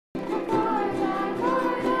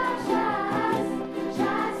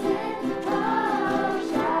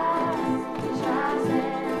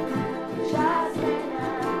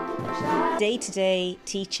day-to-day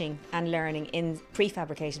teaching and learning in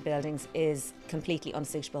prefabricated buildings is completely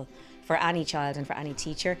unsuitable for any child and for any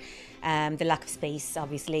teacher. The lack of space,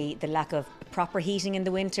 obviously, the lack of proper heating in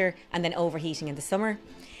the winter and then overheating in the summer.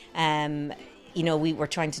 We were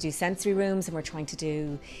trying to do sensory rooms, and we're trying to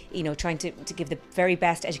do, trying to give the very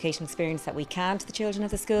best educational experience that we can to the children of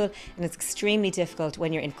the school, and it's extremely difficult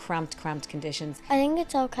when you're in cramped conditions. I think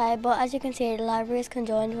it's okay, but as you can see, the library is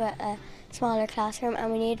conjoined with a smaller classroom and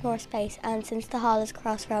we need more space, and since the hall is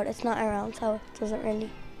crossroad, it's not around, so it doesn't really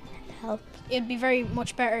help. It'd be very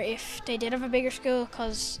much better if they did have a bigger school,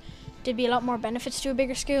 because there'd be a lot more benefits to a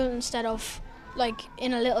bigger school instead of like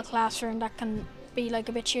in a little classroom that can be like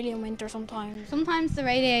a bit chilly in winter sometimes. Sometimes the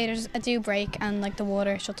radiators do break and like the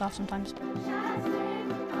water shuts off sometimes.